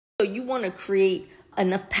So you want to create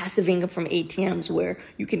enough passive income from ATMs where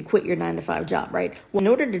you can quit your 9-to-5 job, right? Well, in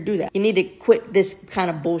order to do that, you need to quit this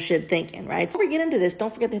kind of bullshit thinking, right? Before we get into this,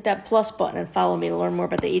 don't forget to hit that plus button and follow me to learn more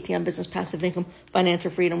about the ATM business, passive income,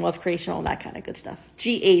 financial freedom, wealth creation, all that kind of good stuff.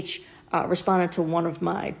 GH responded to one of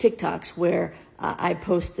my TikToks where I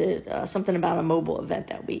posted something about a mobile event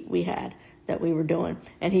that we had, that we were doing.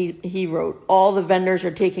 And he wrote, all the vendors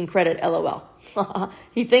are taking credit, LOL.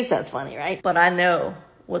 He thinks that's funny, right? But I know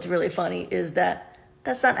what's really funny is that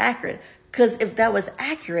that's not accurate. Because if that was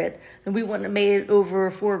accurate, then we wouldn't have made over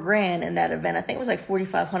 $4,000 in that event. I think it was like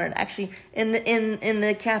 4,500. Actually, in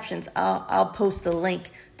the captions, I'll post the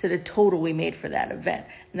link to the total we made for that event,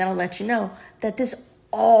 and that'll let you know that this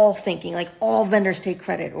all thinking, like all vendors take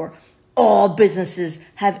credit or all businesses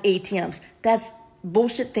have ATMs, that's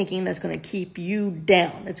bullshit thinking that's going to keep you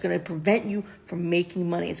down. It's going to prevent you from making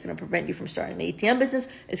money. It's going to prevent you from starting an ATM business.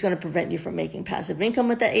 It's going to prevent you from making passive income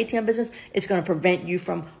with that ATM business. It's going to prevent you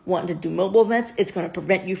from wanting to do mobile events. It's going to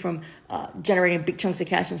prevent you from generating big chunks of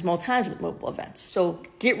cash in small times with mobile events. So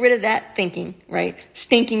get rid of that thinking, right?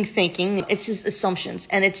 Stinking thinking. It's just assumptions.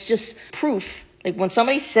 And it's just proof. Like when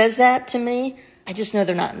somebody says that to me, I just know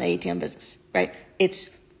they're not in the ATM business, right? It's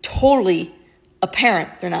totally apparent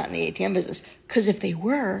they're not in the ATM business. Because if they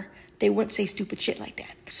were, they wouldn't say stupid shit like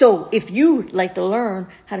that. So if you'd like to learn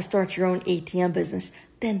how to start your own ATM business,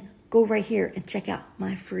 then go right here and check out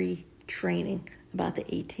my free training about the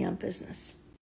ATM business.